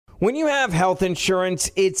When you have health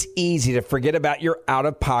insurance, it's easy to forget about your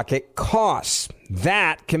out-of-pocket costs.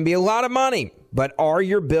 That can be a lot of money, but are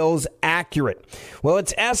your bills accurate? Well,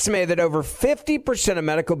 it's estimated that over 50% of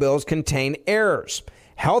medical bills contain errors.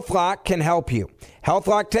 HealthLock can help you.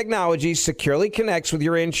 HealthLock technology securely connects with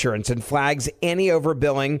your insurance and flags any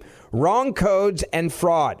overbilling, wrong codes, and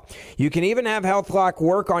fraud. You can even have HealthLock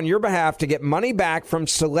work on your behalf to get money back from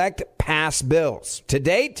select past bills. To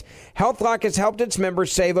date, HealthLock has helped its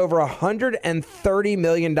members save over $130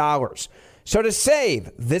 million. So to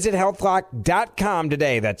save, visit healthlock.com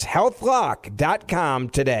today. That's healthlock.com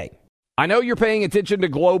today. I know you're paying attention to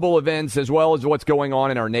global events as well as what's going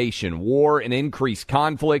on in our nation. War and increased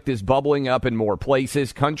conflict is bubbling up in more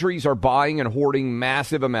places. Countries are buying and hoarding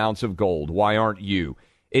massive amounts of gold. Why aren't you?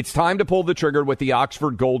 It's time to pull the trigger with the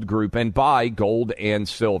Oxford Gold Group and buy gold and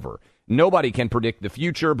silver. Nobody can predict the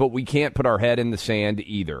future, but we can't put our head in the sand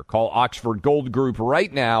either. Call Oxford Gold Group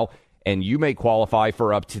right now, and you may qualify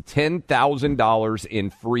for up to $10,000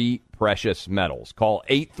 in free precious metals. Call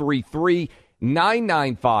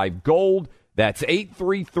 833-995-GOLD. That's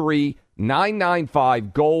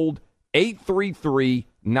 833-995-GOLD,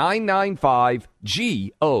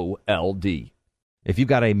 833-995-GOLD. If you've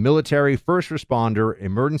got a military, first responder,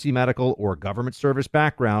 emergency medical, or government service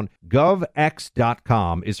background,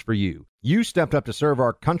 GovX.com is for you. You stepped up to serve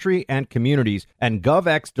our country and communities, and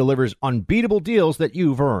GovX delivers unbeatable deals that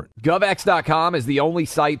you've earned. GovX.com is the only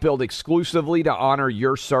site built exclusively to honor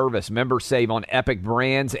your service. Members save on epic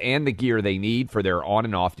brands and the gear they need for their on-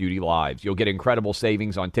 and off-duty lives. You'll get incredible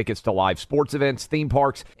savings on tickets to live sports events, theme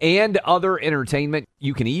parks, and other entertainment.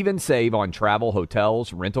 You can even save on travel,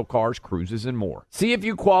 hotels, rental cars, cruises, and more. See if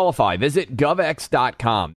you qualify. Visit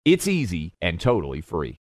GovX.com. It's easy and totally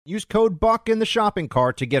free. Use code BUCK in the shopping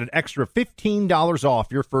cart to get an extra $15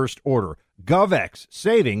 off your first order. GovX,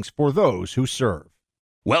 savings for those who serve.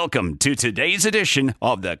 Welcome to today's edition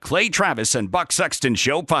of the Clay Travis and Buck Sexton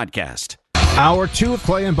Show podcast. Hour 2 of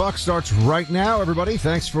Clay and Buck starts right now, everybody.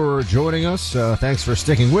 Thanks for joining us. Thanks for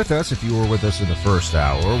sticking with us if you were with us in the first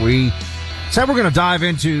hour. We said we're going to dive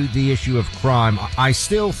into the issue of crime. I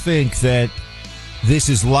still think that this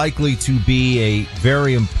is likely to be a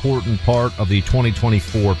very important part of the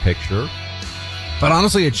 2024 picture. But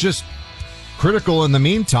honestly, it's just critical in the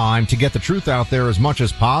meantime to get the truth out there as much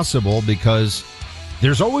as possible, because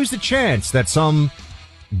there's always the chance that some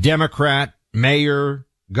Democrat, mayor,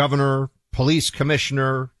 governor, police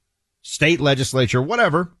commissioner, state legislature,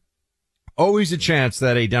 whatever, always a chance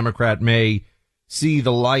that a Democrat may see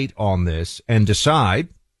the light on this and decide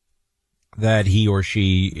that he or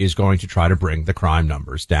she is going to try to bring the crime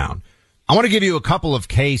numbers down. I want to give you a couple of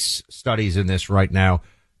case studies in this right now.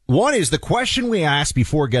 One is the question we asked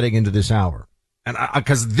before getting into this hour. And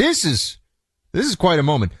because this is quite a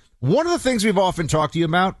moment. One of the things we've often talked to you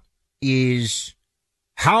about is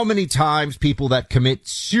how many times people that commit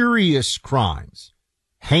serious crimes,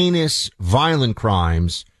 heinous, violent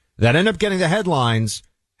crimes that end up getting the headlines,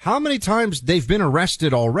 how many times they've been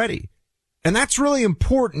arrested already. And that's really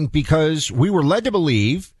important because we were led to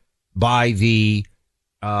believe by the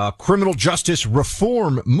criminal justice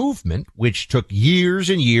reform movement, which took years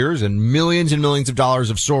and years and millions of dollars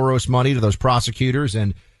of Soros money to those prosecutors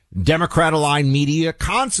and Democrat-aligned media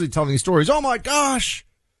constantly telling these stories. Oh, my gosh,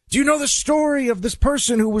 do you know the story of this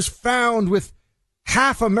person who was found with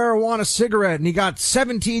half a marijuana cigarette and he got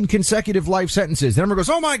 17 consecutive life sentences? And everyone goes,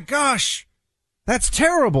 oh, my gosh, that's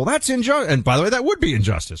terrible. That's injustice. And by the way, that would be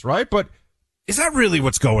injustice, right? But is that really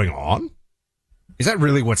what's going on? Is that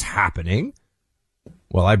really what's happening?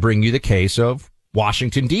 Well, I bring you the case of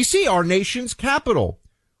Washington, D.C., our nation's capital,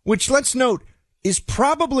 which, let's note, is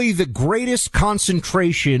probably the greatest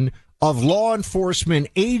concentration of law enforcement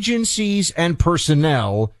agencies and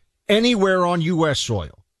personnel anywhere on U.S.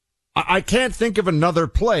 soil. I can't think of another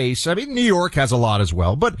place. I mean, New York has a lot as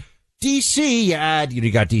well, but D.C.,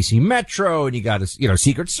 you got D.C. Metro and you got,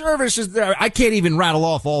 Secret Services there. I can't even rattle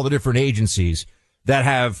off all the different agencies that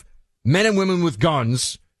have men and women with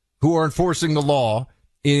guns who are enforcing the law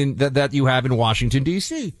in that you have in Washington,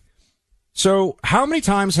 D.C. So how many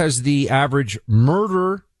times has the average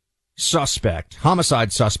murder suspect,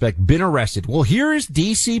 homicide suspect, been arrested? Well, here is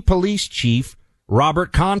D.C. Police Chief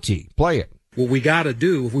Robert Conti. Play it. What we got to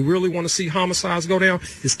do, if we really want to see homicides go down,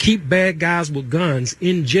 is keep bad guys with guns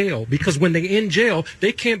in jail. Because when they're in jail,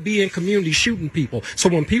 they can't be in community shooting people. So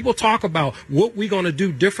when people talk about what we're going to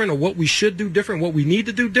do different or what we should do different, what we need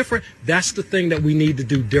to do different, that's the thing that we need to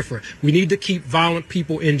do different. We need to keep violent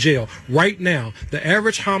people in jail. Right now, the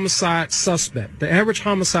average homicide suspect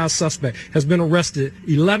has been arrested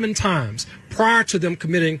 11 times prior to them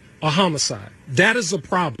committing a homicide. That is a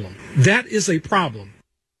problem. That is a problem.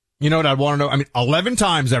 You know what I'd want to know? I mean, 11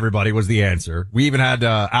 times, everybody, was the answer. We even had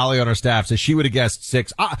Allie on our staff say she would have guessed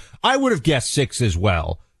 6. I would have guessed 6 as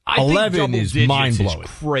well. I 11 think is mind-blowing. Is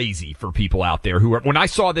crazy for people out there who are. When I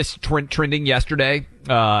saw this trending yesterday,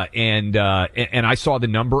 and I saw the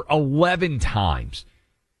number 11 times.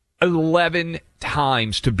 11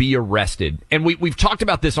 times to be arrested. And we've talked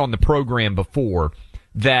about this on the program before,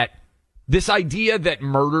 that this idea that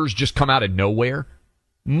murders just come out of nowhere.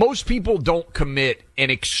 Most people don't commit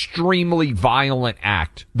an extremely violent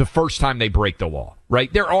act the first time they break the law,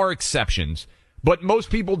 right? There are exceptions, but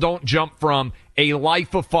most people don't jump from a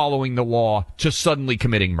life of following the law to suddenly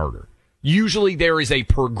committing murder. Usually there is a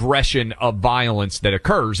progression of violence that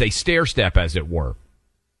occurs, a stair step, as it were.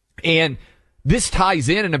 And this ties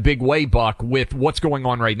in a big way, Buck, with what's going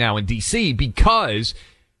on right now in D.C., because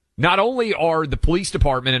not only are the police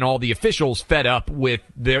department and all the officials fed up with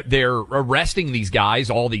their arresting these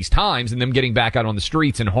guys all these times and them getting back out on the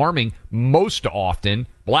streets and harming most often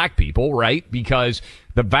black people, right? Because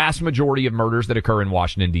the vast majority of murders that occur in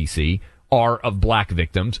Washington, D.C. are of black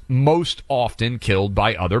victims, most often killed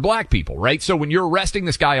by other black people, right? So when you're arresting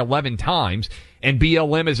this guy 11 times and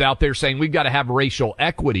BLM is out there saying we've got to have racial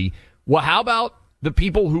equity, well, how about the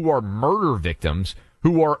people who are murder victims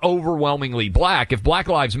who are overwhelmingly black? If Black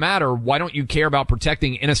Lives Matter, why don't you care about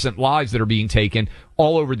protecting innocent lives that are being taken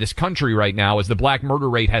all over this country right now as the black murder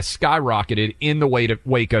rate has skyrocketed in the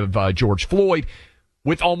wake of George Floyd,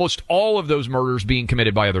 with almost all of those murders being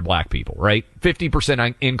committed by other black people, right?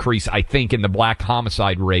 50% increase, I think, in the black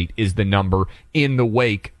homicide rate is the number in the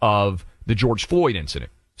wake of the George Floyd incident.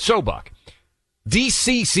 So, Buck,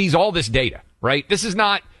 D.C. sees all this data, right? This is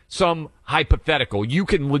not some hypothetical. You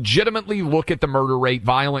can legitimately look at the murder rate,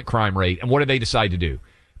 violent crime rate, and what do they decide to do?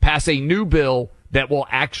 Pass a new bill that will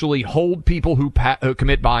actually hold people who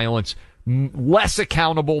commit violence less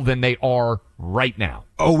accountable than they are right now.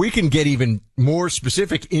 Oh, we can get even more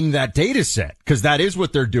specific in that data set, because that is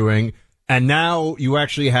what they're doing. And now you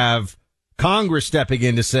actually have Congress stepping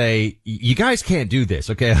in to say, you guys can't do this,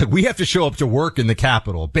 okay? We have to show up to work in the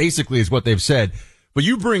Capitol, basically, is what they've said. But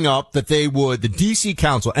you bring up that the D.C.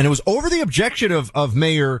 Council, and it was over the objection of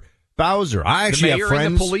Mayor Bowser. I actually have friends.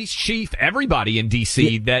 And the police chief, everybody in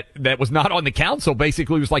D.C. that was not on the council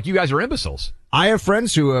basically was like, you guys are imbeciles. I have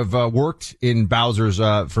friends who have worked in Bowser's,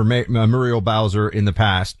 for Muriel Bowser in the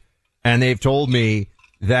past, and they've told me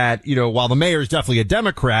that, while the mayor is definitely a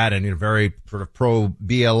Democrat and very sort of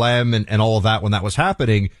pro-BLM and all of that when that was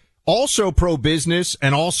happening, also pro-business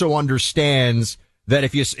and also understands that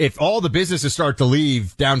if all the businesses start to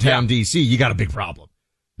leave downtown D.C., you got a big problem.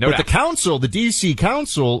 But the council, the D.C.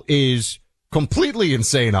 Council, is completely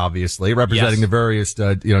insane, obviously, representing the various,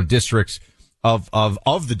 districts of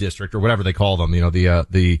the district, or whatever they call them,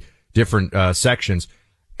 the different, sections.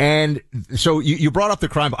 And so you brought up the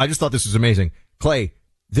crime. I just thought this was amazing. Clay,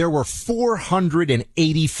 there were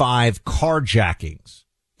 485 carjackings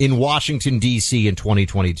in Washington, D.C. in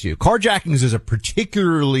 2022. Carjackings is a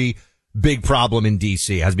particularly big problem in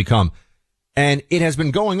D.C., has become, and it has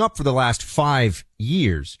been going up for the last 5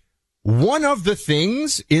 years. One of the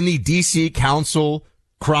things in the D.C. Council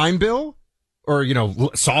crime bill, or,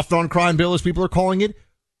 soft on crime bill as people are calling it,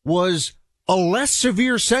 was a less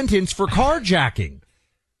severe sentence for carjacking.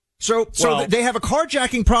 So they have a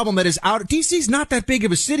carjacking problem that is out. D.C.'s not that big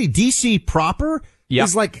of a city. D.C. proper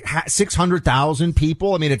is like 600,000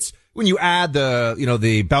 people. I mean, it's, when you add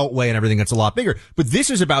the Beltway and everything, it's a lot bigger. But this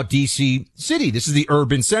is about D.C. City. This is the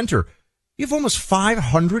urban center. You have almost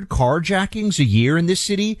 500 carjackings a year in this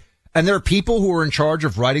city. And there are people who are in charge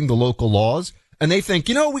of writing the local laws. And they think,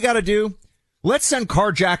 what we got to do? Let's send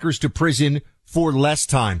carjackers to prison for less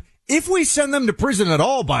time. If we send them to prison at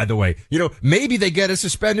all, by the way, maybe they get a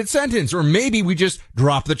suspended sentence, or maybe we just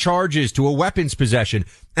drop the charges to a weapons possession.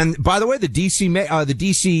 And by the way, the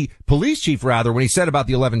DC police chief, rather, when he said about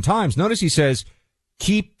the 11 times, notice he says,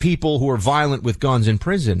 keep people who are violent with guns in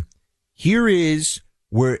prison. Here is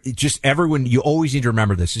where everyone, you always need to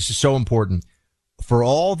remember this. This is so important. For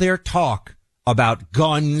all their talk about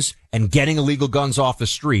guns and getting illegal guns off the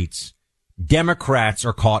streets, Democrats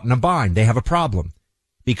are caught in a bind. They have a problem,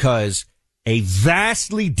 because a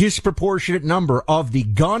vastly disproportionate number of the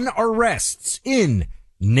gun arrests in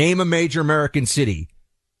name a major American city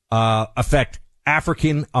affect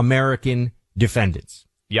African American defendants.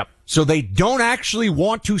 Yep. So they don't actually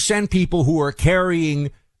want to send people who are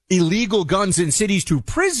carrying illegal guns in cities to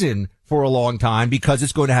prison for a long time, because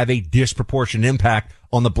it's going to have a disproportionate impact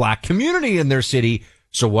on the black community in their city.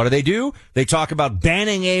 So what do? They talk about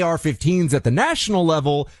banning AR-15s at the national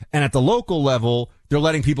level, and at the local level, they're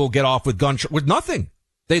letting people get off with with nothing.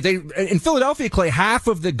 They in Philadelphia, Clay, half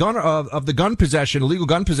of the gun possession, illegal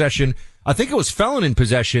gun possession, I think it was felon in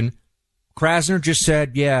possession. Krasner just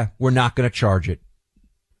said, yeah, we're not going to charge it.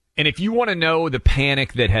 And if you want to know the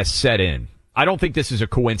panic that has set in, I don't think this is a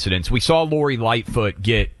coincidence. We saw Lori Lightfoot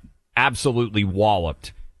get absolutely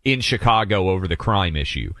walloped in Chicago over the crime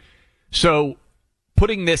issue. So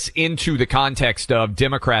putting this into the context of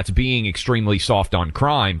Democrats being extremely soft on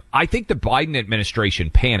crime, I think the Biden administration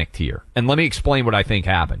panicked here. And let me explain what I think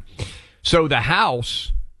happened. So the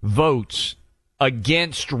House votes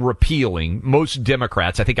against repealing. Most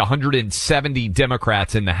Democrats, I think 170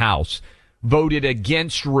 Democrats in the House, voted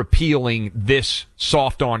against repealing this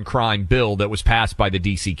soft on crime bill that was passed by the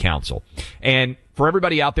D.C. Council. And for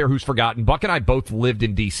everybody out there who's forgotten, Buck and I both lived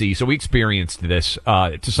in D.C., so we experienced this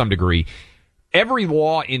to some degree. Every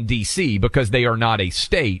law in D.C., because they are not a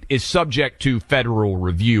state, is subject to federal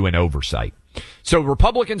review and oversight. So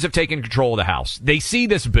Republicans have taken control of the House. They see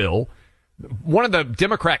this bill. One of the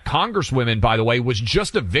Democrat congresswomen, by the way, was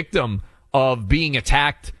just a victim of being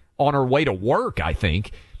attacked on her way to work, I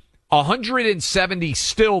think. 170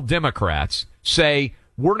 still Democrats say,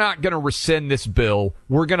 we're not going to rescind this bill.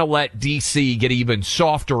 We're going to let D.C. get even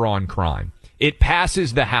softer on crime. It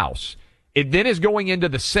passes the House. It then is going into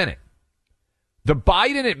the Senate. The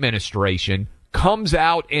Biden administration comes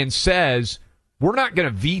out and says, we're not going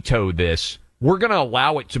to veto this. We're going to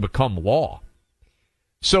allow it to become law.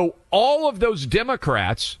 So all of those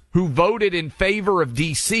Democrats who voted in favor of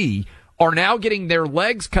D.C. are now getting their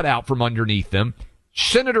legs cut out from underneath them.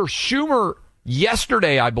 Senator Schumer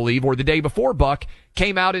yesterday, I believe, or the day before, Buck,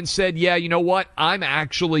 came out and said, yeah, you know what? I'm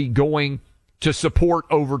actually going to support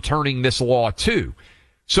overturning this law too.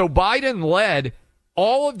 So Biden led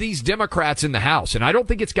all of these Democrats in the House, and I don't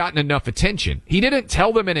think it's gotten enough attention. He didn't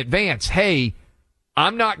tell them in advance, hey,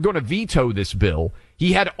 I'm not going to veto this bill.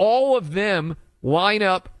 He had all of them line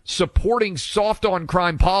up supporting soft on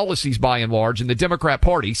crime policies by and large in the Democrat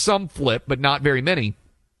Party. Some flip, but not very many.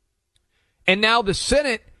 And now the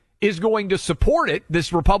Senate is going to support it,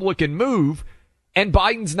 this Republican move, and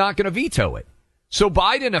Biden's not going to veto it. So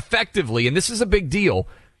Biden effectively, and this is a big deal,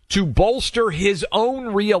 to bolster his own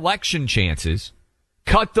reelection chances,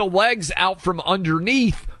 cut the legs out from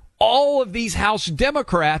underneath all of these House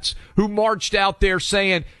Democrats who marched out there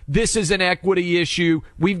saying, this is an equity issue.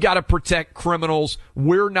 We've got to protect criminals.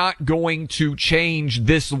 We're not going to change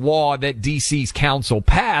this law that DC's council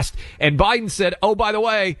passed. And Biden said, oh, by the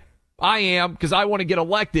way, I am, because I want to get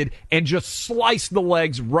elected, and just slice the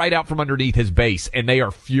legs right out from underneath his base. And they are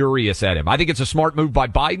furious at him. I think it's a smart move by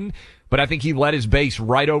Biden, but I think he let his base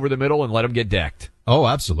right over the middle and let him get decked. Oh,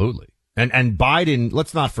 absolutely. And Biden,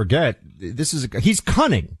 let's not forget, he's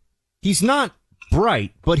cunning. He's not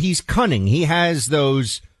bright, but he's cunning. He has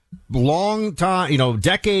those long time,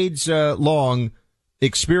 decades long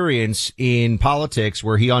experience in politics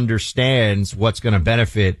where he understands what's going to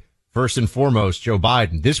benefit first and foremost Joe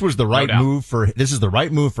Biden. This was the right move this is the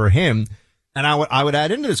right move for him. And I would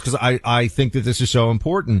add into this because I think that this is so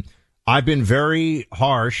important. I've been very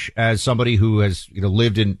harsh as somebody who has,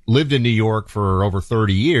 lived in New York for over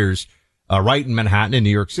 30 years, right in Manhattan in New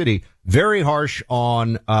York City. Very harsh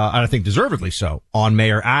on, and I think deservedly so, on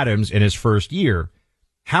Mayor Adams in his first year.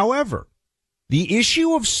 However, the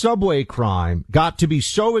issue of subway crime got to be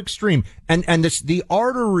so extreme, and the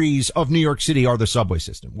arteries of New York City are the subway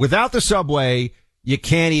system. Without the subway, you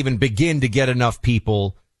can't even begin to get enough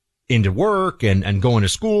people into work and going to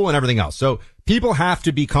school and everything else. So people have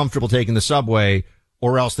to be comfortable taking the subway,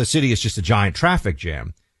 or else the city is just a giant traffic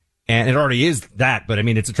jam. And it already is that, but I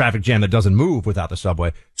mean, it's a traffic jam that doesn't move without the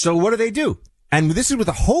subway. So what do? And this is with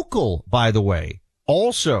Hochul, by the way,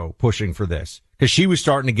 also pushing for this, because she was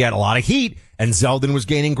starting to get a lot of heat, and Zeldin was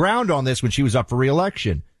gaining ground on this when she was up for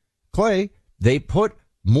re-election. Clay, they put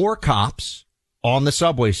more cops on the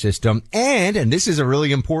subway system, and this is a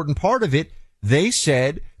really important part of it, they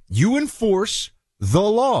said, you enforce the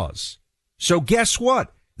laws. So guess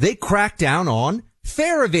what? They cracked down on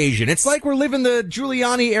fare evasion. It's like we're living the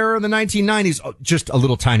Giuliani era in the 1990s, just a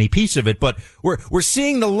little tiny piece of it, but we're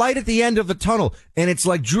seeing the light at the end of the tunnel. And it's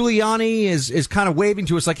like Giuliani is kind of waving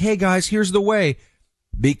to us like, hey guys, here's the way,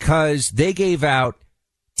 because they gave out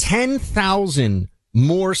 10,000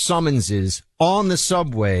 more summonses on the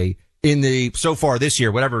subway so far this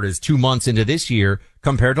year, whatever it is, 2 months into this year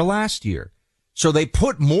compared to last year. So they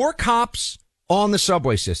put more cops on the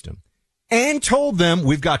subway system and told them,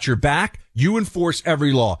 we've got your back. You enforce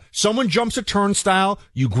every law. Someone jumps a turnstile,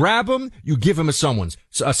 you grab them, you give them a summons.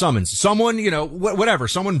 Someone, whatever.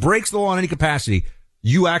 Someone breaks the law in any capacity.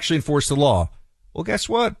 You actually enforce the law. Well, guess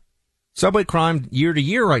what? Subway crime year to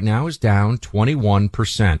year right now is down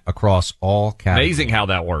 21% across all categories. Amazing how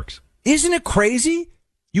that works. Isn't it crazy?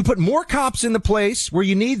 You put more cops in the place where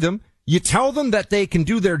you need them. You tell them that they can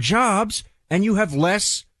do their jobs, and you have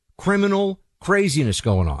less criminal craziness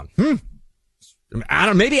going on.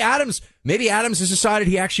 Maybe Adams has decided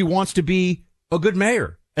he actually wants to be a good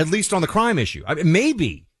mayor, at least on the crime issue. I mean,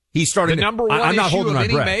 maybe he's starting. The number one I'm not issue holding of my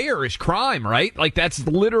any breath. mayor is crime, right? Like, that's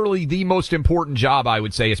literally the most important job, I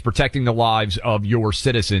would say, is protecting the lives of your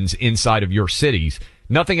citizens inside of your cities.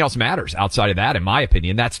 Nothing else matters outside of that, in my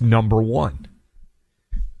opinion. That's number one.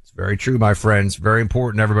 It's very true, my friends. Very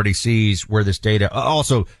important. Everybody sees where this data.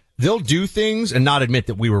 Also, they'll do things and not admit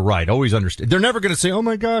that we were right. Always understand. They're never going to say, "Oh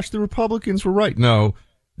my gosh, the Republicans were right." No,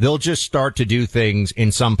 they'll just start to do things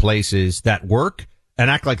in some places that work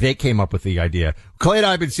and act like they came up with the idea. Clay and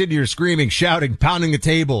I have been sitting here screaming, shouting, pounding the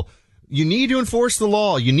table. You need to enforce the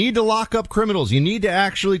law. You need to lock up criminals. You need to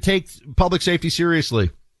actually take public safety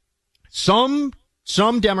seriously. Some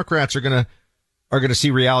Democrats are going to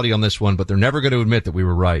see reality on this one, but they're never going to admit that we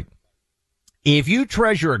were right. If you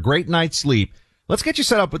treasure a great night's sleep, let's get you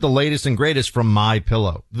set up with the latest and greatest from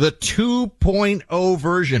MyPillow, the 2.0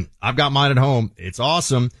 version. I've got mine at home. It's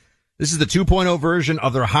awesome. This is the 2.0 version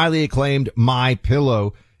of their highly acclaimed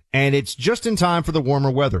MyPillow, and it's just in time for the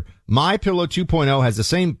warmer weather. MyPillow 2.0 has the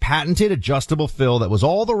same patented adjustable fill that was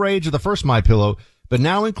all the rage of the first MyPillow, but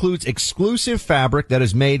now includes exclusive fabric that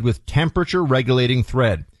is made with temperature regulating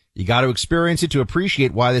thread. You got to experience it to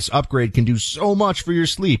appreciate why this upgrade can do so much for your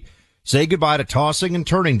sleep. Say goodbye to tossing and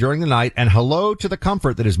turning during the night and hello to the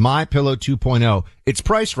comfort that is MyPillow 2.0. It's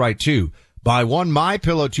priced right too. Buy one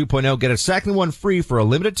MyPillow 2.0, get a second one free for a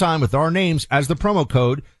limited time with our names as the promo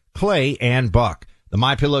code Clay and Buck. The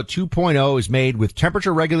MyPillow 2.0 is made with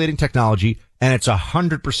temperature regulating technology and it's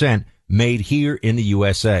 100% made here in the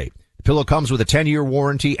USA. The pillow comes with a 10-year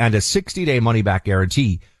warranty and a 60-day money-back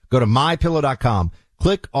guarantee. Go to MyPillow.com.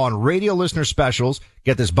 Click on Radio Listener Specials.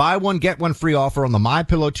 Get this buy one, get one free offer on the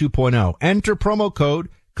MyPillow 2.0. Enter promo code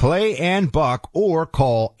Clay and Buck or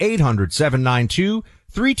call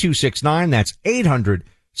 800-792-3269. That's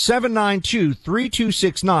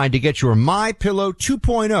 800-792-3269 to get your MyPillow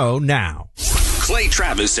 2.0 now. Clay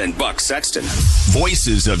Travis and Buck Sexton,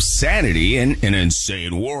 voices of sanity in an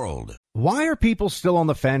insane world. Why are people still on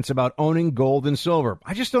the fence about owning gold and silver?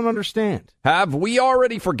 I just don't understand. Have we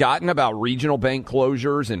already forgotten about regional bank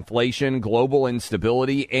closures, inflation, global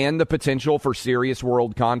instability, and the potential for serious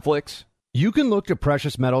world conflicts? You can look to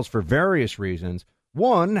precious metals for various reasons.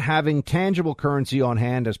 1, having tangible currency on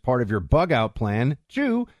hand as part of your bug-out plan.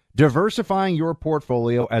 2, diversifying your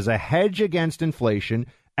portfolio as a hedge against inflation.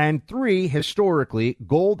 And 3, historically,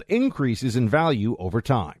 gold increases in value over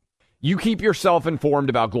time. You keep yourself informed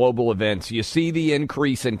about global events. You see the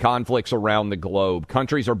increase in conflicts around the globe.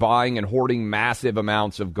 Countries are buying and hoarding massive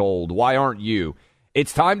amounts of gold. Why aren't you?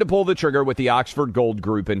 It's time to pull the trigger with the Oxford Gold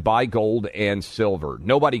Group and buy gold and silver.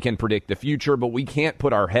 Nobody can predict the future, but we can't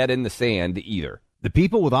put our head in the sand either. The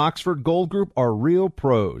people with Oxford Gold Group are real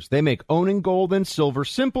pros. They make owning gold and silver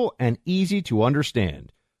simple and easy to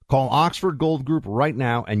understand. Call Oxford Gold Group right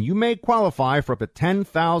now, and you may qualify for up to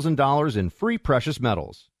 $10,000 in free precious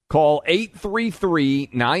metals. Call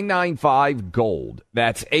 833-995-GOLD.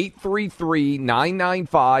 That's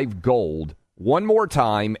 833-995-GOLD. One more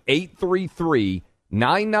time,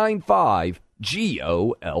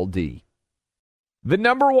 833-995-GOLD. The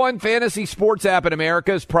number one fantasy sports app in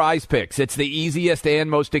America is Prize Picks. It's the easiest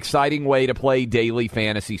and most exciting way to play daily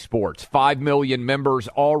fantasy sports. 5 million members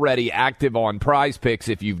already active on Prize Picks.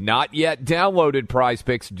 If you've not yet downloaded Prize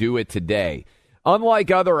Picks, do it today.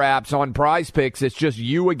 Unlike other apps, on Prize Picks, it's just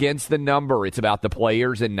you against the number. It's about the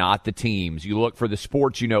players and not the teams. You look for the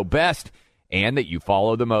sports you know best and that you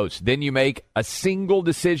follow the most. Then you make a single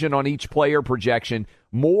decision on each player projection,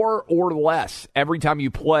 more or less. Every time you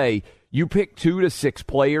play, you pick 2 to 6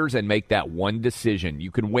 players and make that one decision. You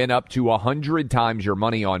can win up to 100 times your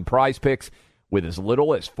money on Prize Picks with as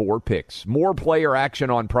little as 4 picks. More player action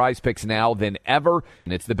on Prize Picks now than ever,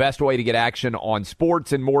 and it's the best way to get action on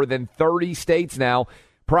sports in more than 30 states now.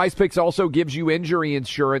 Prize Picks also gives you injury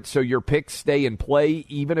insurance so your picks stay in play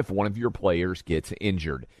even if one of your players gets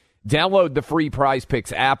injured. Download the free Prize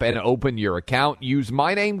Picks app and open your account. Use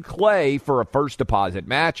my name Clay for a first deposit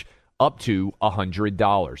match up to $100.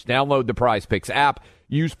 Download the Prize Picks app.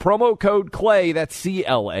 Use promo code CLAY, that's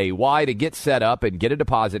C-L-A-Y, to get set up and get a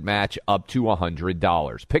deposit match up to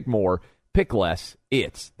 $100. Pick more, pick less.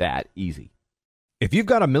 It's that easy. If you've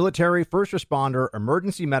got a military, first responder,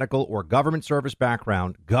 emergency medical, or government service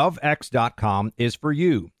background, GovX.com is for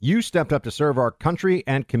you. You stepped up to serve our country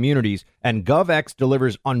and communities, and GovX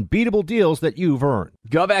delivers unbeatable deals that you've earned.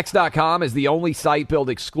 GovX.com is the only site built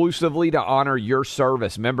exclusively to honor your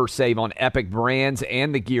service. Members save on epic brands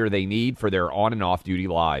and the gear they need for their on- and off-duty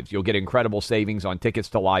lives. You'll get incredible savings on tickets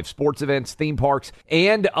to live sports events, theme parks,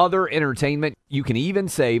 and other entertainment. You can even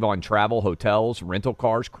save on travel, hotels, rental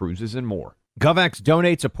cars, cruises, and more. GovX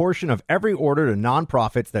donates a portion of every order to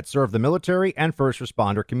nonprofits that serve the military and first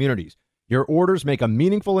responder communities. Your orders make a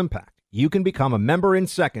meaningful impact. You can become a member in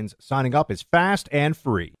seconds. Signing up is fast and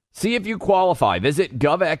free. See if you qualify. Visit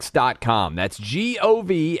govx.com. That's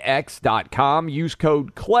govx.com. Use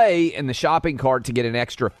code CLAY in the shopping cart to get an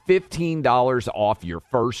extra $15 off your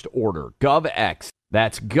first order. GovX.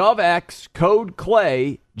 That's GovX, code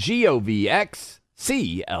CLAY, GovXCLAY.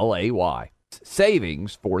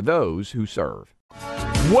 Savings for those who serve.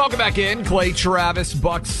 Welcome back in. Clay Travis,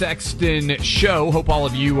 Buck Sexton Show. Hope all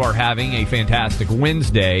of you are having a fantastic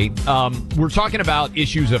Wednesday. We're talking about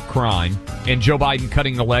issues of crime and Joe Biden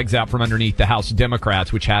cutting the legs out from underneath the House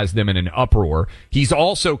Democrats, which has them in an uproar. He's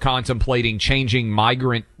also contemplating changing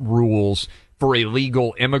migrant rules for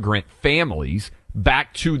illegal immigrant families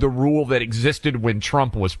back to the rule that existed when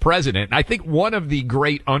Trump was president. And I think one of the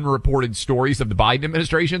great unreported stories of the Biden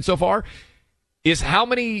administration so far is how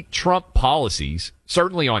many Trump policies,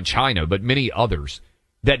 certainly on China, but many others,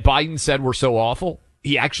 that Biden said were so awful,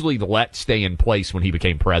 he actually let stay in place when he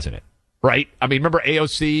became president, right? I mean, remember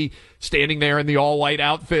AOC standing there in the all-white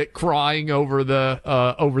outfit crying over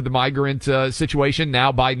the migrant situation?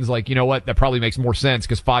 Now Biden's like, you know what? That probably makes more sense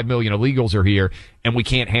because 5 million illegals are here and we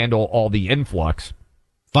can't handle all the influx.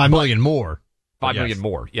 5 million more. 5 million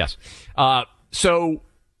more, yes. So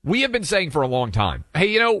we have been saying for a long time, hey,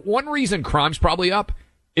 you know, one reason crime's probably up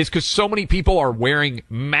is because so many people are wearing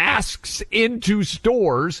masks into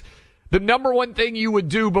stores. The number one thing you would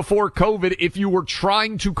do before COVID if you were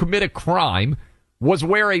trying to commit a crime was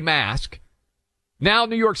wear a mask. Now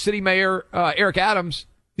New York City Mayor Eric Adams,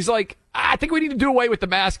 he's like, I think we need to do away with the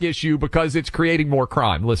mask issue because it's creating more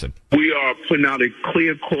crime. Listen. We are putting out a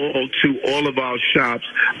clear call to all of our shops.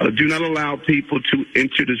 Do not allow people to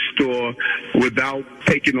enter the store without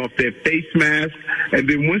taking off their face mask. And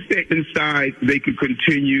then once they're inside, they can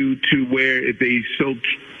continue to wear if they so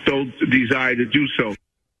desire to do so.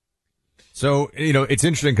 So, you know, it's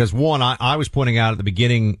interesting because, one, I was pointing out at the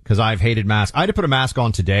beginning because I've hated masks. I had to put a mask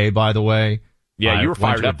on today, by the way. Yeah, you were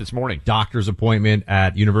fired up this morning. Doctor's appointment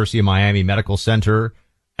at University of Miami Medical Center,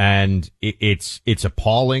 and it's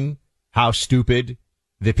appalling how stupid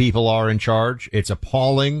the people are in charge. It's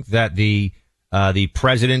appalling that the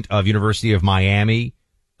president of University of Miami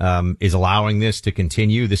is allowing this to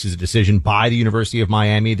continue. This is a decision by the University of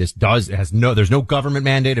Miami. There's no government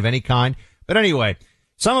mandate of any kind. But anyway,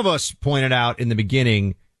 some of us pointed out in the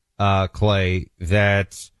beginning, Clay,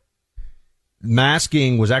 that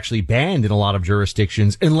masking was actually banned in a lot of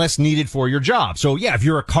jurisdictions unless needed for your job. So yeah, if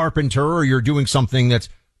you're a carpenter or you're doing something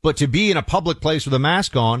but to be in a public place with a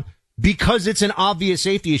mask on because it's an obvious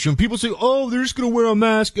safety issue. And people say, oh, they're just going to wear a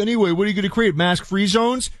mask anyway. What are you going to create? Mask free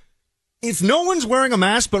zones? If no one's wearing a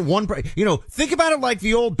mask, but think about it like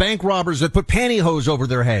the old bank robbers that put pantyhose over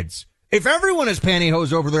their heads. If everyone has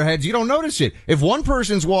pantyhose over their heads, you don't notice it. If one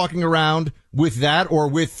person's walking around with that or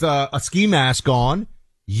with a ski mask on,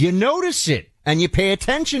 you notice it. And you pay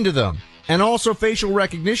attention to them. And also facial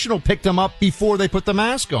recognition will pick them up before they put the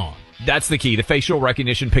mask on. That's the key. The facial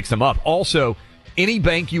recognition picks them up. Also, any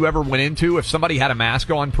bank you ever went into, if somebody had a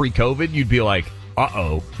mask on pre-COVID, you'd be like,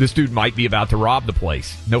 uh-oh, this dude might be about to rob the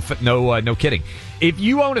place. No kidding. If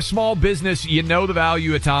you own a small business, you know the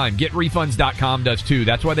value of time. GetRefunds.com does too.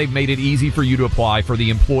 That's why they've made it easy for you to apply for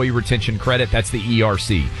the Employee Retention Credit. That's the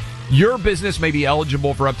ERC. Your business may be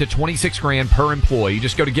eligible for up to $26,000 per employee.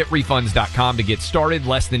 Just go to getrefunds.com to get started.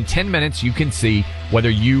 Less than 10 minutes, you can see whether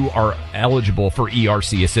you are eligible for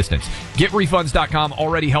ERC assistance. Getrefunds.com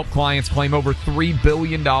already helped clients claim over $3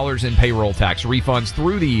 billion in payroll tax refunds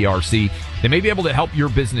through the ERC. They may be able to help your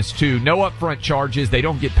business too. No upfront charges. They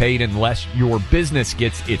don't get paid unless your business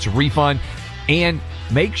gets its refund. And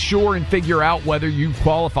make sure and figure out whether you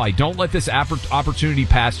qualify. Don't let this opportunity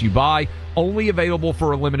pass you by. Only available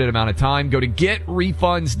for a limited amount of time. Go to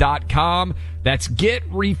getrefunds.com. That's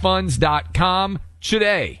getrefunds.com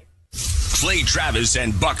today. Clay Travis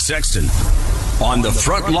and Buck Sexton on the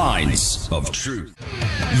front lines of truth.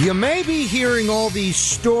 You may be hearing all these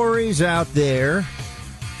stories out there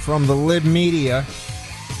from the lib media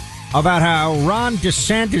about how Ron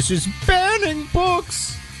DeSantis is banning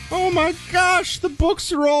books. Oh my gosh, the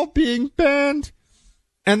books are all being banned.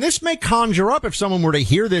 And this may conjure up, if someone were to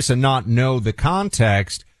hear this and not know the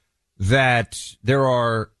context, that there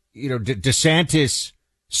are, DeSantis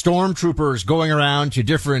stormtroopers going around to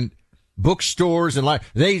different bookstores and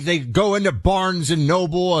they go into Barnes and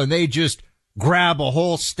Noble and they just grab a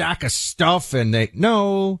whole stack of stuff and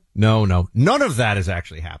no. None of that is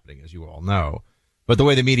actually happening, as you all know. But the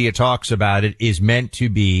way the media talks about it is meant to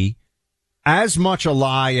be as much a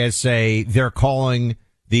lie as, say, they're calling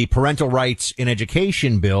the parental rights in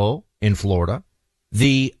education bill in Florida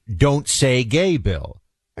the don't say gay bill.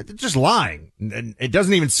 They're just lying. It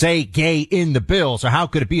doesn't even say gay in the bill, so how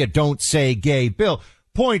could it be a don't say gay bill?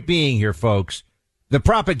 Point being here, folks, the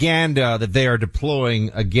propaganda that they are deploying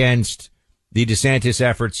against the DeSantis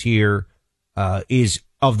efforts here is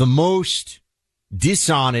of the most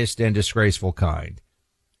dishonest and disgraceful kind.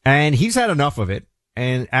 And he's had enough of it.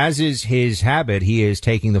 And as is his habit, he is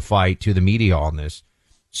taking the fight to the media on this.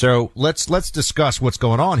 So let's discuss what's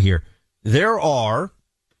going on here. There are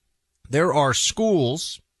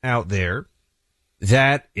schools out there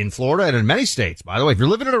that in Florida and in many states, by the way, if you're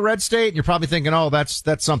living in a red state, you're probably thinking, oh, that's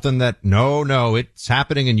something that no, it's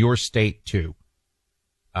happening in your state too.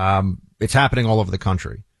 It's happening all over the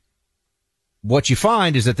country. What you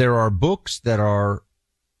find is that there are books that are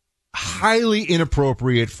highly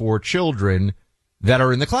inappropriate for children that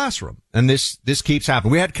are in the classroom. And this keeps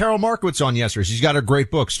happening. We had Carol Markowitz on yesterday. She's got a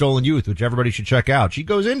great book, Stolen Youth, which everybody should check out. She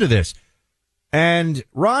goes into this. And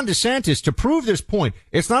Ron DeSantis, to prove this point,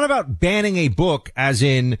 it's not about banning a book as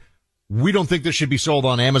in, we don't think this should be sold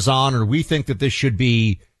on Amazon, or we think that this should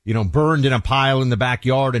be, burned in a pile in the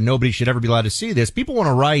backyard and nobody should ever be allowed to see this. People want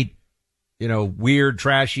to write, weird,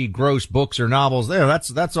 trashy, gross books or novels there.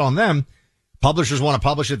 That's on them. Publishers want to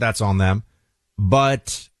publish it. That's on them.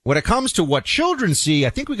 But when it comes to what children see, I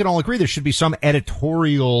think we can all agree there should be some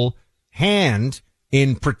editorial hand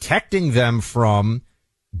in protecting them from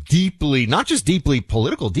deeply, not just deeply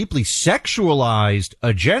political, deeply sexualized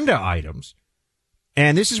agenda items.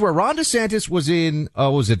 And this is where Ron DeSantis was in,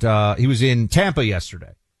 he was in Tampa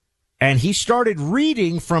yesterday. And he started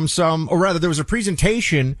reading from there was a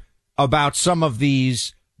presentation about some of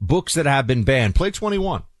these books that have been banned. Play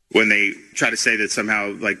 21. When they try to say that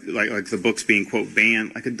somehow, like the book's being, quote,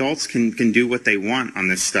 banned, like adults can do what they want on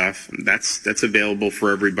this stuff. That's available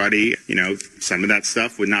for everybody. Some of that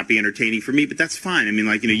stuff would not be entertaining for me, but that's fine. I mean,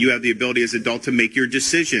 you have the ability as an adult to make your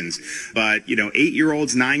decisions. But,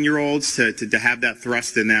 8-year-olds, 9-year-olds to have that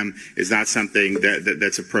thrust in them is not something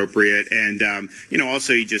that's appropriate. And,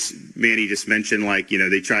 also Manny just mentioned,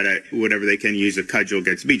 they try to, whatever they can use a cudgel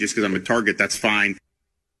against me just because I'm a target. That's fine.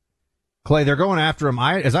 Clay, they're going after him.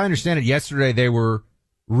 As I understand it, yesterday they were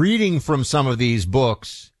reading from some of these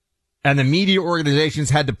books, and the media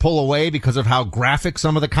organizations had to pull away because of how graphic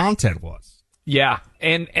some of the content was. Yeah,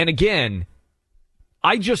 and again,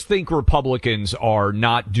 I just think Republicans are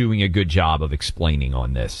not doing a good job of explaining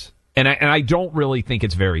on this, and I don't really think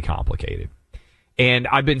it's very complicated. And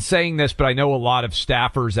I've been saying this, but I know a lot of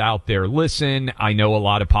staffers out there listen. I know a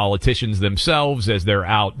lot of politicians themselves, as they're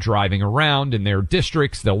out driving around in their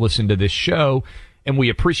districts, they'll listen to this show, and we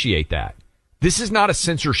appreciate that. This is not a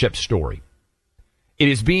censorship story. It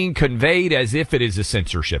is being conveyed as if it is a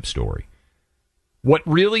censorship story. What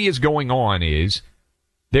really is going on is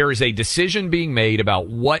there is a decision being made about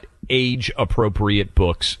what age-appropriate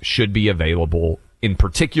books should be available, in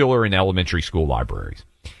particular in elementary school libraries.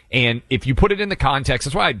 And if you put it in the context,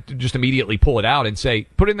 that's why I just immediately pull it out and say,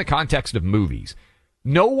 put it in the context of movies.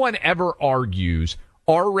 No one ever argues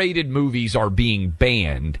R-rated movies are being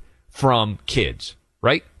banned from kids,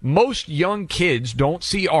 right? Most young kids don't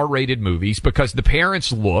see R-rated movies because the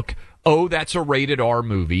parents look, oh, that's a rated R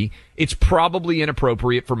movie. It's probably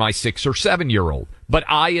inappropriate for my 6 or 7-year-old. But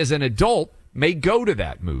I, as an adult, may go to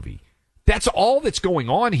that movie. That's all that's going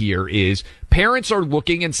on here is parents are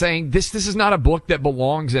looking and saying, this is not a book that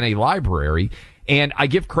belongs in a library. And I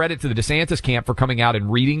give credit to the DeSantis camp for coming out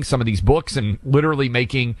and reading some of these books and literally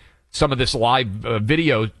making some of this live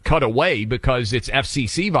video cut away because it's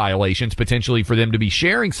FCC violations potentially for them to be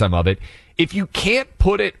sharing some of it. If you can't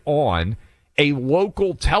put it on a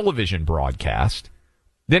local television broadcast,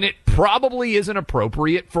 then it probably isn't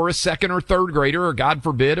appropriate for a second or third grader, or God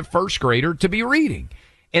forbid, a first grader to be reading.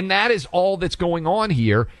 And that is all that's going on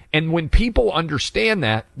here. And when people understand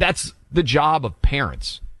that, that's the job of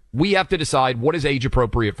parents. We have to decide what is age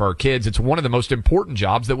appropriate for our kids. It's one of the most important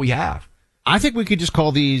jobs that we have. I think we could just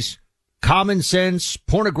call these common sense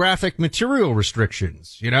pornographic material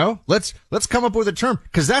restrictions. Let's come up with a term,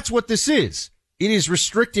 because that's what this is. It is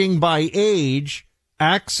restricting by age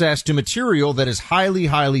access to material that is highly,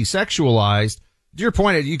 highly sexualized. To your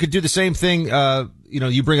point, you could do the same thing.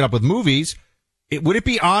 You bring it up with movies. Would it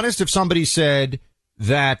be honest if somebody said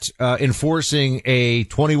that enforcing a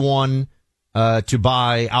 21 to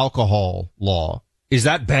buy alcohol law, is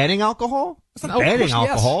that banning alcohol? It's not banning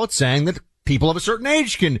alcohol. Yes. It's saying that people of a certain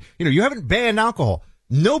age can, you haven't banned alcohol.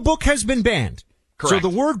 No book has been banned. Correct. So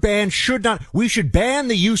the word ban we should ban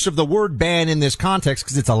the use of the word ban in this context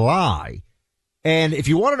because it's a lie. And if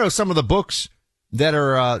you want to know some of the books that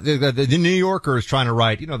are, the New Yorker is trying to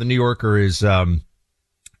write, the New Yorker is,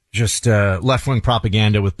 just, left-wing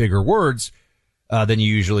propaganda with bigger words, than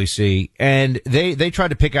you usually see. And they tried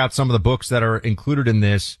to pick out some of the books that are included in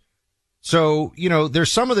this. So,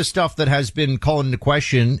 there's some of the stuff that has been called into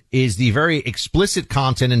question is the very explicit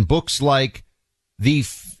content in books like the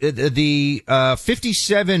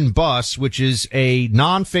 57 Bus, which is a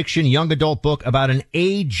nonfiction young adult book about an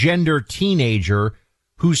agender teenager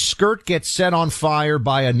whose skirt gets set on fire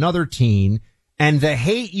by another teen, and The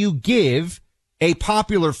Hate U Give, a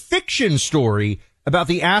popular fiction story about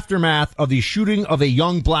the aftermath of the shooting of a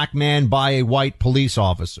young black man by a white police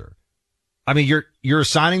officer. I mean, you're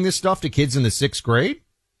assigning this stuff to kids in the 6th grade?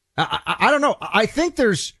 I don't know. I think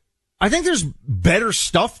there's better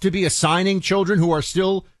stuff to be assigning children who are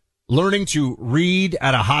still learning to read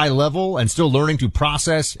at a high level and still learning to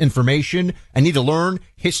process information and need to learn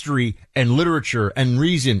history and literature and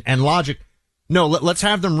reason and logic. No, let's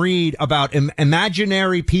have them read about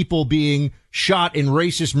imaginary people being shot in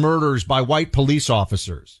racist murders by white police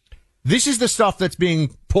officers. This is the stuff that's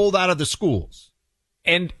being pulled out of the schools.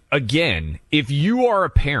 And again, if you are a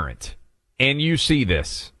parent and you see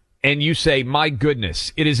this and you say, my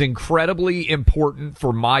goodness, it is incredibly important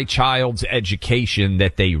for my child's education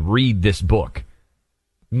that they read this book.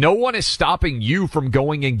 No one is stopping you from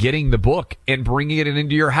going and getting the book and bringing it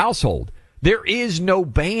into your household. There is no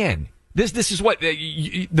ban. This is what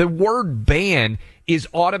the word ban is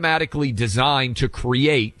automatically designed to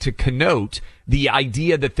connote the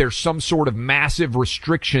idea that there's some sort of massive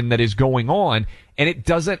restriction that is going on, and it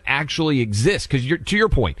doesn't actually exist. Because to your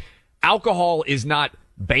point, alcohol is not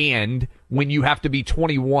banned when you have to be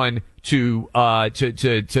 21 to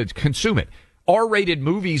consume it. R-rated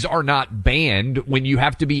movies are not banned when you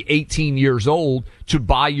have to be 18 years old to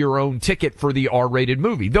buy your own ticket for the R-rated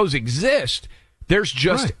movie. Those exist. There's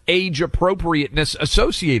just age appropriateness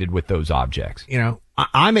associated with those objects.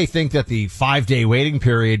 I may think that the 5-day waiting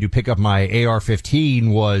period to pick up my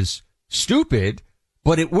AR-15 was stupid,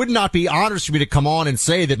 but it would not be honest for me to come on and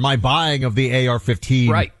say that my buying of the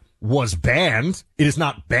AR-15 was banned. It is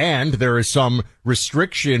not banned. There is some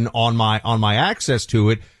restriction on my access to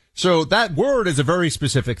it. So that word is a very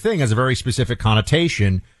specific thing, has a very specific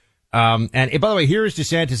connotation. And by the way, here is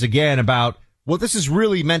DeSantis again about what this is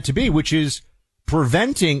really meant to be, which is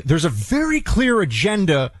preventing. There's a very clear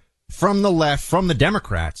agenda from the left, from the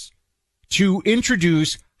Democrats, to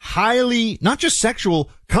introduce highly, not just sexual,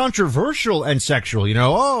 controversial and sexual,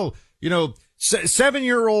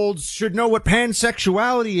 7-year-olds should know what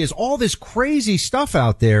pansexuality is, all this crazy stuff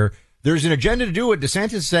out there. There's an agenda to do it.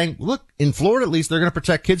 DeSantis is saying, look, in Florida, at least, they're going to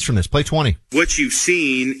protect kids from this. Play 20. What you've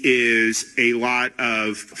seen is a lot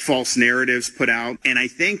of false narratives put out. And I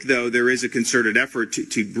think, though, there is a concerted effort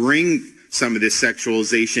to bring some of this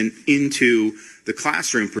sexualization into the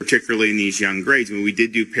classroom, particularly in these young grades. I mean, we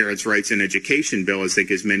did do parents' rights and education bill, as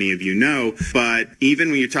many of you know. But even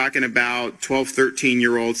when you're talking about 12,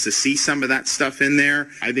 13-year-olds, to see some of that stuff in there,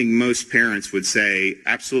 I think most parents would say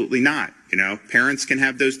absolutely not. Parents can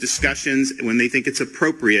have those discussions when they think it's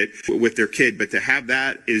appropriate with their kid, but to have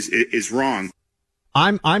that is wrong.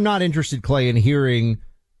 I'm not interested, Clay, in hearing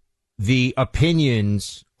the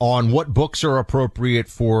opinions on what books are appropriate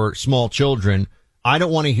for small children. I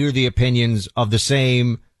don't want to hear the opinions of the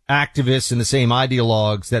same activists and the same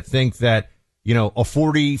ideologues that think that, a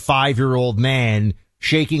 45-year-old man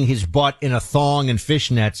shaking his butt in a thong and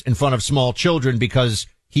fishnets in front of small children because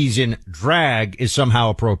he's in drag is somehow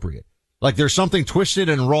appropriate. Like there's something twisted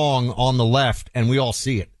and wrong on the left, and we all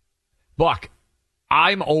see it. Buck,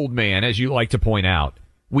 I'm old man, as you like to point out.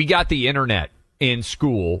 We got the internet in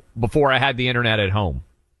school before I had the internet at home.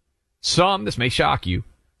 This may shock you,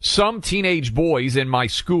 some teenage boys in my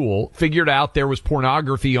school figured out there was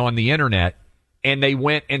pornography on the internet, and they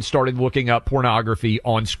went and started looking up pornography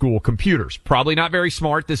on school computers. Probably not very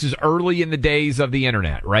smart. This is early in the days of the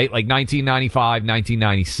internet, right? Like 1995,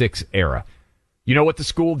 1996 era. You know what the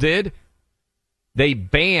school did? They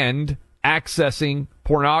banned accessing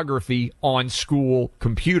pornography on school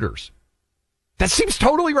computers. That seems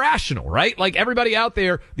totally rational, right? Like everybody out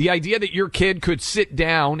there, the idea that your kid could sit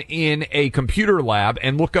down in a computer lab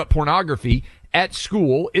and look up pornography at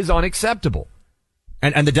school is unacceptable.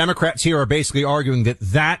 And the Democrats here are basically arguing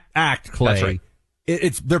that act, Clay,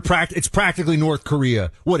 It's practically North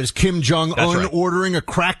Korea. What is Kim Jong-un ordering a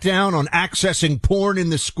crackdown on accessing porn in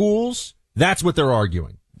the schools? That's what they're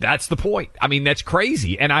arguing. That's the point. I mean, that's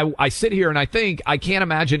crazy. And I sit here and I think I can't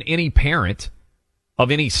imagine any parent,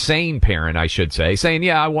 of any sane parent, I should say, saying,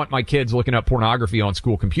 yeah, I want my kids looking up pornography on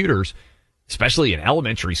school computers, especially in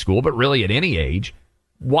elementary school, but really at any age.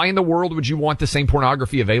 Why in the world would you want the same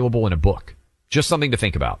pornography available in a book? Just something to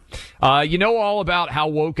think about. You know all about how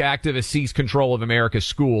woke activists seize control of America's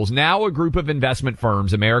schools. Now a group of investment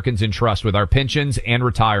firms Americans entrust with our pensions and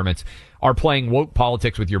retirements are playing woke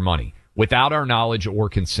politics with your money without our knowledge or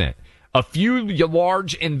consent. A few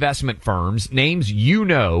large investment firms, names you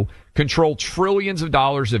know, control trillions of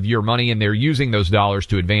dollars of your money, and they're using those dollars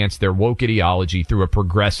to advance their woke ideology through a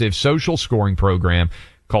progressive social scoring program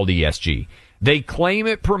called ESG. They claim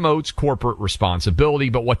it promotes corporate responsibility,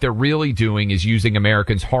 but what they're really doing is using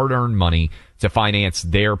Americans' hard-earned money to finance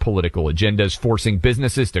their political agendas, forcing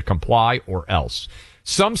businesses to comply or else.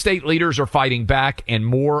 Some state leaders are fighting back, and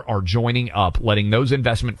more are joining up, letting those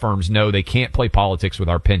investment firms know they can't play politics with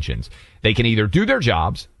our pensions. They can either do their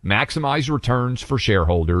jobs, maximize returns for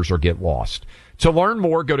shareholders, or get lost. To learn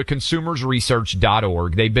more, go to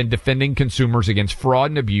consumersresearch.org. They've been defending consumers against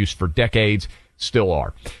fraud and abuse for decades. Still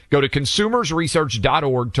are. Go to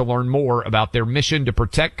consumersresearch.org to learn more about their mission to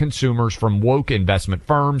protect consumers from woke investment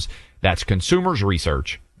firms. That's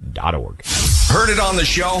consumersresearch.org. Heard it on the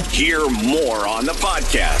show? Hear more on the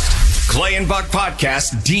podcast. Clay and Buck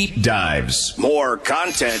Podcast Deep Dives. More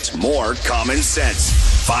content, more common sense.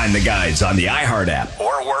 Find the guides on the iHeart app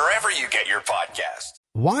or wherever you get your podcasts.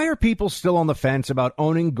 Why are people still on the fence about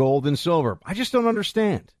owning gold and silver? I just don't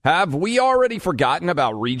understand. Have we already forgotten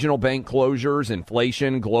about regional bank closures,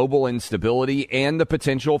 inflation, global instability, and the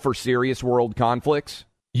potential for serious world conflicts?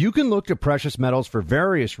 You can look to precious metals for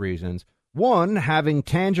various reasons. 1, having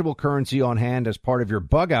tangible currency on hand as part of your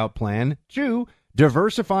bug-out plan. 2,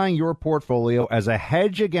 diversifying your portfolio as a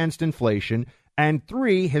hedge against inflation. And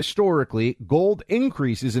 3, historically, gold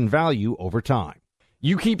increases in value over time.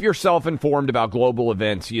 You keep yourself informed about global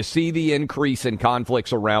events. You see the increase in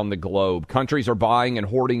conflicts around the globe. Countries are buying and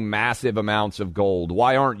hoarding massive amounts of gold.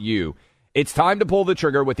 Why aren't you? It's time to pull the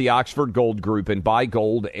trigger with the Oxford Gold Group and buy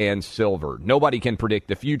gold and silver. Nobody can predict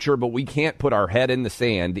the future, but we can't put our head in the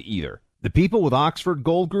sand either. The people with Oxford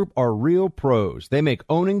Gold Group are real pros. They make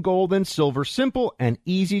owning gold and silver simple and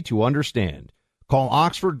easy to understand. Call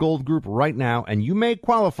Oxford Gold Group right now, and you may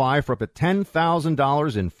qualify for up to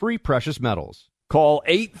 $10,000 in free precious metals. Call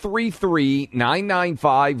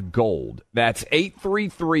 833-995-GOLD. That's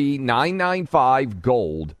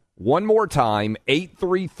 833-995-GOLD. One more time,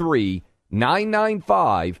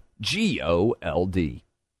 833-995-GOLD.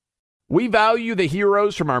 We value the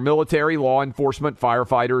heroes from our military, law enforcement,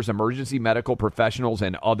 firefighters, emergency medical professionals,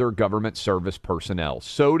 and other government service personnel.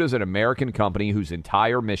 So does an American company whose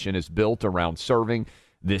entire mission is built around serving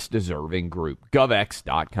this deserving group.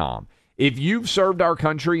 GovX.com. If you've served our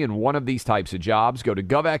country in one of these types of jobs, go to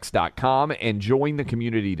GovX.com and join the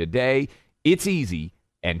community today. It's easy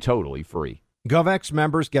and totally free. GovX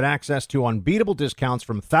members get access to unbeatable discounts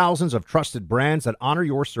from thousands of trusted brands that honor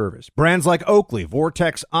your service. Brands like Oakley,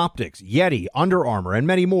 Vortex Optics, Yeti, Under Armour, and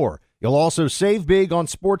many more. You'll also save big on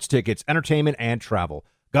sports tickets, entertainment, and travel.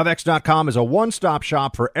 GovX.com is a one-stop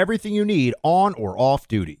shop for everything you need on or off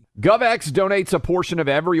duty. GovX donates a portion of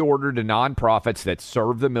every order to nonprofits that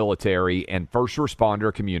serve the military and first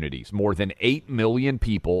responder communities. More than 8 million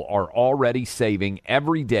people are already saving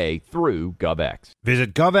every day through GovX.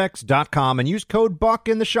 Visit GovX.com and use code BUCK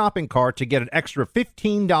in the shopping cart to get an extra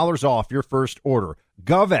 $15 off your first order.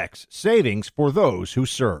 GovX, savings for those who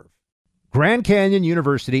serve. Grand Canyon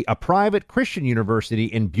University, a private Christian university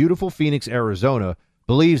in beautiful Phoenix, Arizona,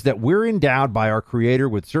 believes that we're endowed by our Creator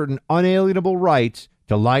with certain unalienable rights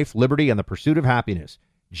to life, liberty, and the pursuit of happiness.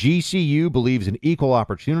 GCU believes in equal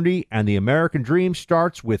opportunity, and the American dream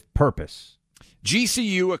starts with purpose.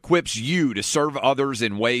 GCU equips you to serve others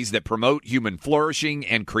in ways that promote human flourishing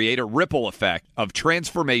and create a ripple effect of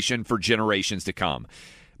transformation for generations to come.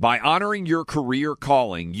 By honoring your career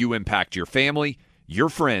calling, you impact your family, your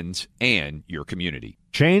friends, and your community.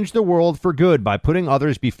 Change the world for good by putting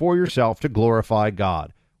others before yourself to glorify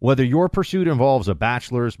God. Whether your pursuit involves a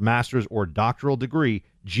bachelor's, master's, or doctoral degree,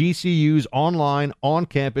 GCU's online,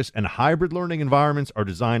 on-campus, and hybrid learning environments are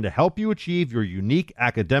designed to help you achieve your unique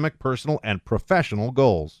academic, personal, and professional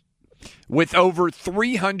goals. With over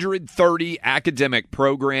 330 academic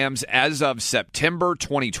programs as of September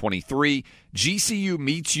 2023, GCU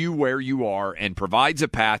meets you where you are and provides a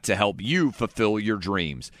path to help you fulfill your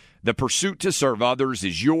dreams. The pursuit to serve others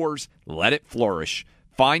is yours. Let it flourish.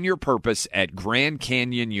 Find your purpose at Grand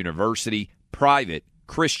Canyon University. private,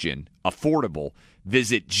 Christian, affordable.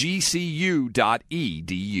 Visit gcu.edu.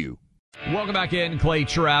 Welcome back in, Clay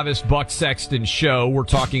Travis, Buck Sexton Show. We're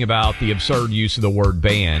talking about the absurd use of the word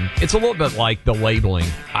ban. It's a little bit like the labeling.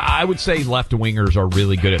 I would say left-wingers are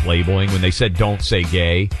really good at labeling. When they said don't say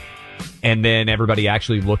gay, and then everybody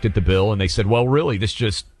actually looked at the bill and they said, well, really, this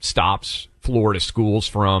just stops Florida schools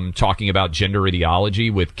from talking about gender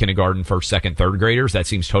ideology with kindergarten, first, second, third graders. That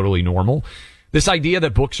seems totally normal. This idea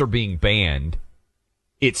that books are being banned,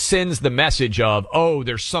 it sends the message of, oh,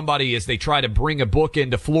 there's somebody as they try to bring a book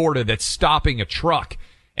into Florida that's stopping a truck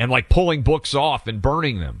and like pulling books off and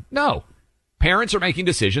burning them. No. Parents are making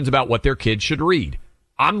decisions about what their kids should read.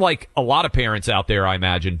 I'm like a lot of parents out there, I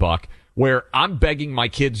imagine, Buck, where I'm begging my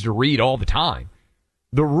kids to read all the time.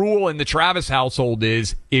 The rule in the Travis household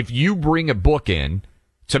is if you bring a book in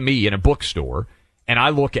to me in a bookstore and I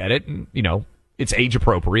look at it and, you know, it's age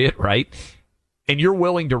appropriate, right? And you're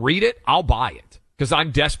willing to read it, I'll buy it. Because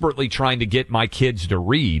I'm desperately trying to get my kids to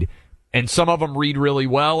read. And some of them read really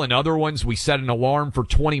well, and other ones we set an alarm for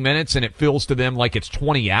 20 minutes and it feels to them like it's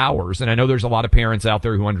 20 hours. And I know there's a lot of parents out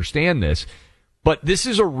there who understand this. But this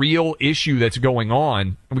is a real issue that's going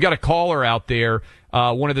on. We got a caller out there.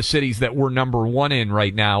 One of the cities that we're number one in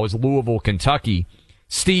right now is Louisville, Kentucky.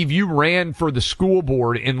 Steve, you ran for the school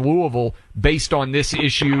board in Louisville based on this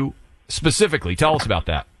issue specifically. Tell us about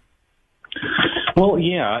that. Well,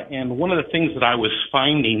 yeah, and one of the things that I was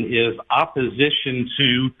finding is opposition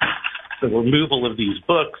to the removal of these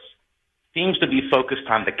books seems to be focused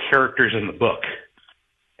on the characters in the book.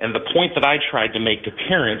 And the point that I tried to make to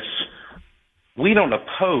parents, we don't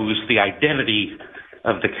oppose the identity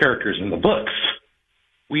of the characters in the books.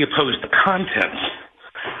 We oppose the content.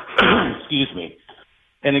 Excuse me.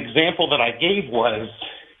 An example that I gave was,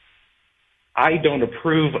 I don't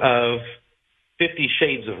approve of 50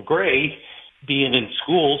 Shades of Grey being in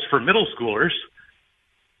schools for middle schoolers,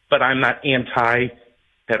 but I'm not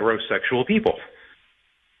anti-heterosexual people.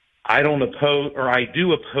 I don't oppose, or I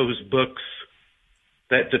do oppose books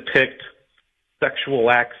that depict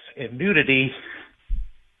sexual acts and nudity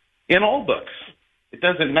in all books. It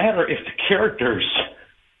doesn't matter if the characters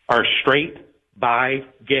are straight, bi,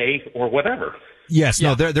 gay, or whatever. Yes,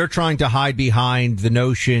 no, they're trying to hide behind the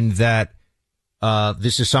notion that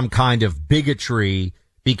this is some kind of bigotry,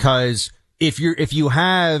 because if you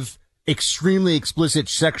have extremely explicit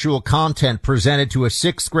sexual content presented to a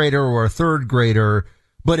sixth grader or a third grader,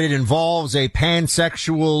 but it involves a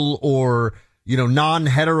pansexual or, you know,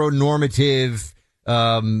 non-heteronormative,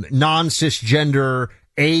 non-cisgender,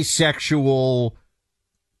 asexual,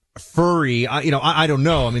 furry, I don't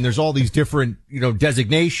know. I mean, there's all these different,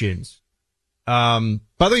 designations. By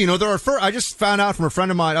the way, there are I just found out from a friend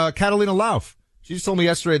of mine, Catalina Lauf. She just told me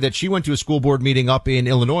yesterday that she went to a school board meeting up in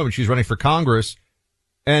Illinois when she was running for Congress,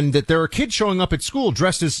 and that there are kids showing up at school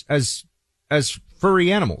dressed as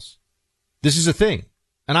furry animals. This is a thing.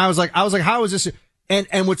 And I was like, how is this?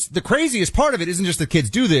 And what's the craziest part of it isn't just that kids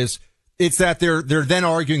do this. It's that they're then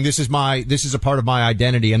arguing this is a part of my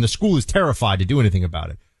identity, and the school is terrified to do anything about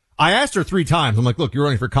it. I asked her 3 times. I'm like, look, you're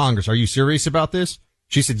running for Congress. Are you serious about this?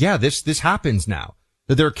 She said, yeah, this happens now.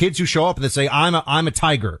 That there are kids who show up and they say, I'm a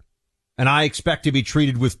tiger, and I expect to be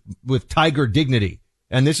treated with tiger dignity.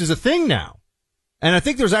 And this is a thing now. And I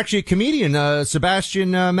think there's actually a comedian,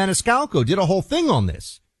 Sebastian Maniscalco, did a whole thing on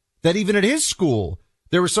this. That even at his school,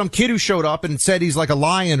 there was some kid who showed up and said he's like a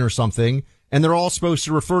lion or something, and they're all supposed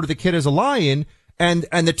to refer to the kid as a lion, and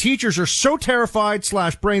the teachers are so terrified /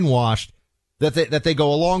 brainwashed that they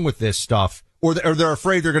go along with this stuff, or they're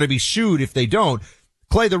afraid they're going to be sued if they don't.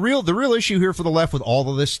 Clay, the real issue here for the left with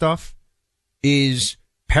all of this stuff is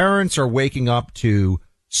parents are waking up to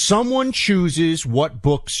someone chooses what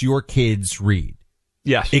books your kids read.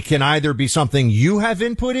 Yes. It can either be something you have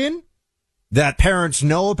input in that parents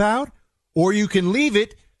know about, or you can leave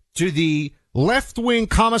it to the left-wing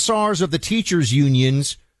commissars of the teachers'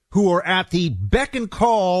 unions who are at the beck and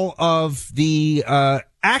call of the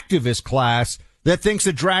activist class that thinks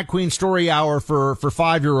a drag queen story hour for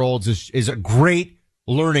 5-year-olds is a great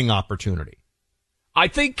learning opportunity. I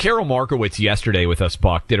think Carol Markowitz yesterday with us,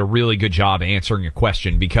 Buck, did a really good job answering your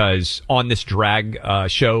question, because on this drag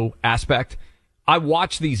show aspect, I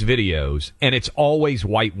watch these videos and it's always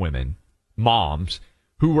white women, moms,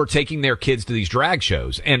 who were taking their kids to these drag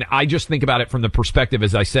shows. And I just think about it from the perspective,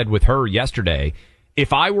 as I said with her yesterday,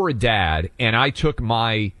 if I were a dad and I took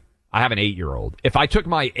I have an 8-year-old. If I took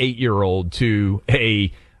my 8-year-old to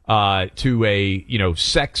a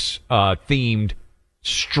sex themed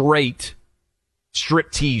straight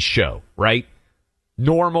striptease show, right?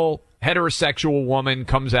 Normal heterosexual woman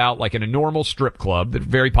comes out like in a normal strip club that's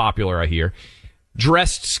very popular, I hear.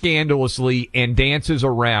 dressed scandalously and dances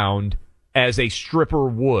around as a stripper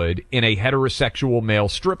would in a heterosexual male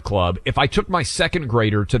strip club, if I took my second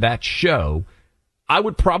grader to that show, I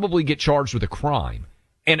would probably get charged with a crime.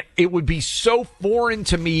 And it would be so foreign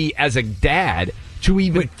to me as a dad to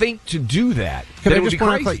even think to do that. That it would be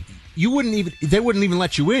crazy. They wouldn't even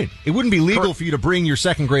let you in. It wouldn't be legal for you to bring your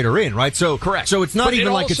second grader in, right? So correct. So it's not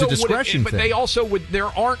even like it's a discretion thing. But they also would. There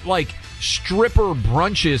aren't like stripper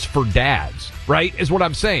brunches for dads, right? Is what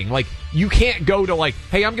I'm saying. Like you can't go to like,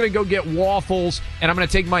 hey, I'm going to go get waffles and I'm going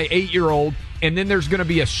to take my 8-year-old, and then there's going to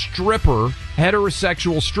be a stripper,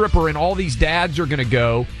 heterosexual stripper, and all these dads are going to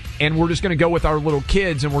go, and we're just going to go with our little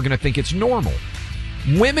kids, and we're going to think it's normal.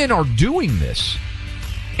 Women are doing this.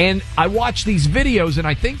 And I watch these videos and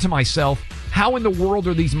I think to myself, how in the world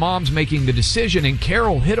are these moms making the decision? And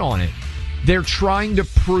Carol hit on it. They're trying to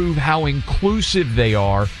prove how inclusive they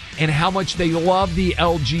are and how much they love the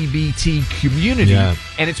LGBT community. Yeah.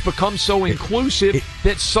 And it's become so inclusive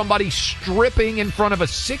that somebody stripping in front of a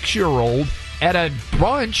 6-year-old at a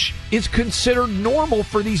brunch is considered normal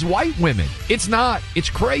for these white women. It's not. It's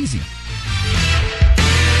crazy.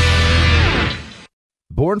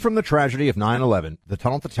 Born from the tragedy of 9/11, the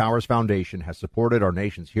Tunnel to Towers Foundation has supported our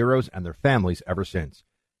nation's heroes and their families ever since.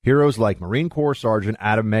 Heroes like Marine Corps Sergeant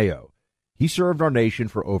Adam Mayo. He served our nation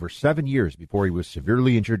for over 7 years before he was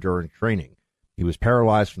severely injured during training. He was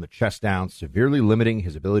paralyzed from the chest down, severely limiting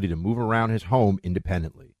his ability to move around his home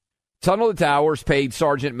independently. Tunnel to Towers paid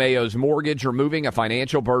Sergeant Mayo's mortgage, removing a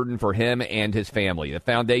financial burden for him and his family. The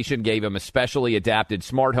foundation gave him a specially adapted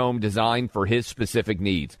smart home designed for his specific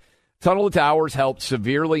needs. Tunnel to Towers helped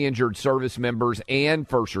severely injured service members and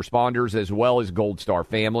first responders, as well as Gold Star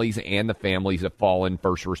families and the families of fallen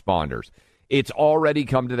first responders. It's already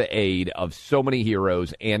come to the aid of so many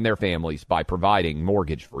heroes and their families by providing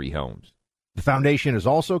mortgage-free homes. The foundation is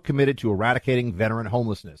also committed to eradicating veteran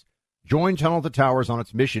homelessness. Join Tunnel to Towers on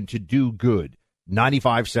its mission to do good.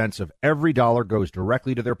 95 cents of every dollar goes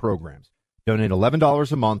directly to their programs. Donate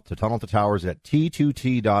 $11 a month to Tunnel to Towers at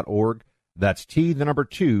T2T.org. That's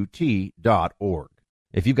T2T.org.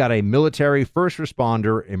 If you've got a military, first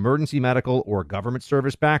responder, emergency medical, or government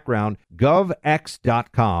service background,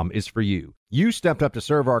 GovX.com is for you. You stepped up to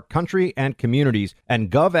serve our country and communities,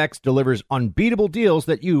 and GovX delivers unbeatable deals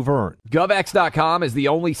that you've earned. GovX.com is the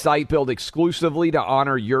only site built exclusively to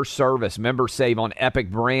honor your service. Members save on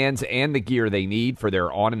epic brands and the gear they need for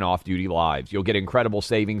their on- and off-duty lives. You'll get incredible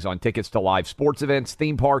savings on tickets to live sports events,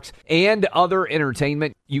 theme parks, and other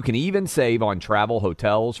entertainment. You can even save on travel,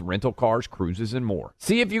 hotels, rental cars, cruises, and more.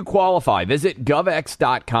 See if you qualify. Visit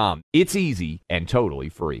GovX.com. It's easy and totally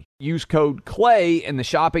free. Use code CLAY in the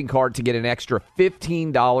shopping cart to get an extra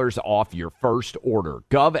 $15 off your first order.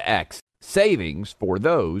 GovX. Savings for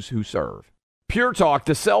those who serve. Pure Talk,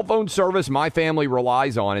 the cell phone service my family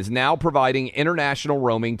relies on, is now providing international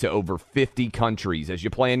roaming to over 50 countries. As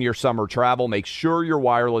you plan your summer travel, make sure your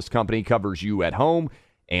wireless company covers you at home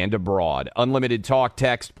and abroad. Unlimited talk,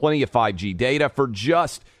 text, plenty of 5G data for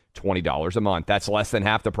just $20 a month. That's less than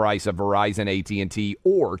half the price of Verizon, AT&T,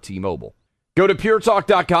 or T-Mobile. Go to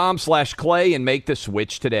puretalk.com/Clay and make the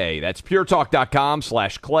switch today. That's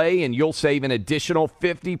puretalk.com/Clay, and you'll save an additional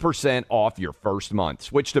 50% off your first month.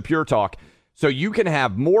 Switch to Pure Talk so you can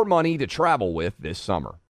have more money to travel with this summer.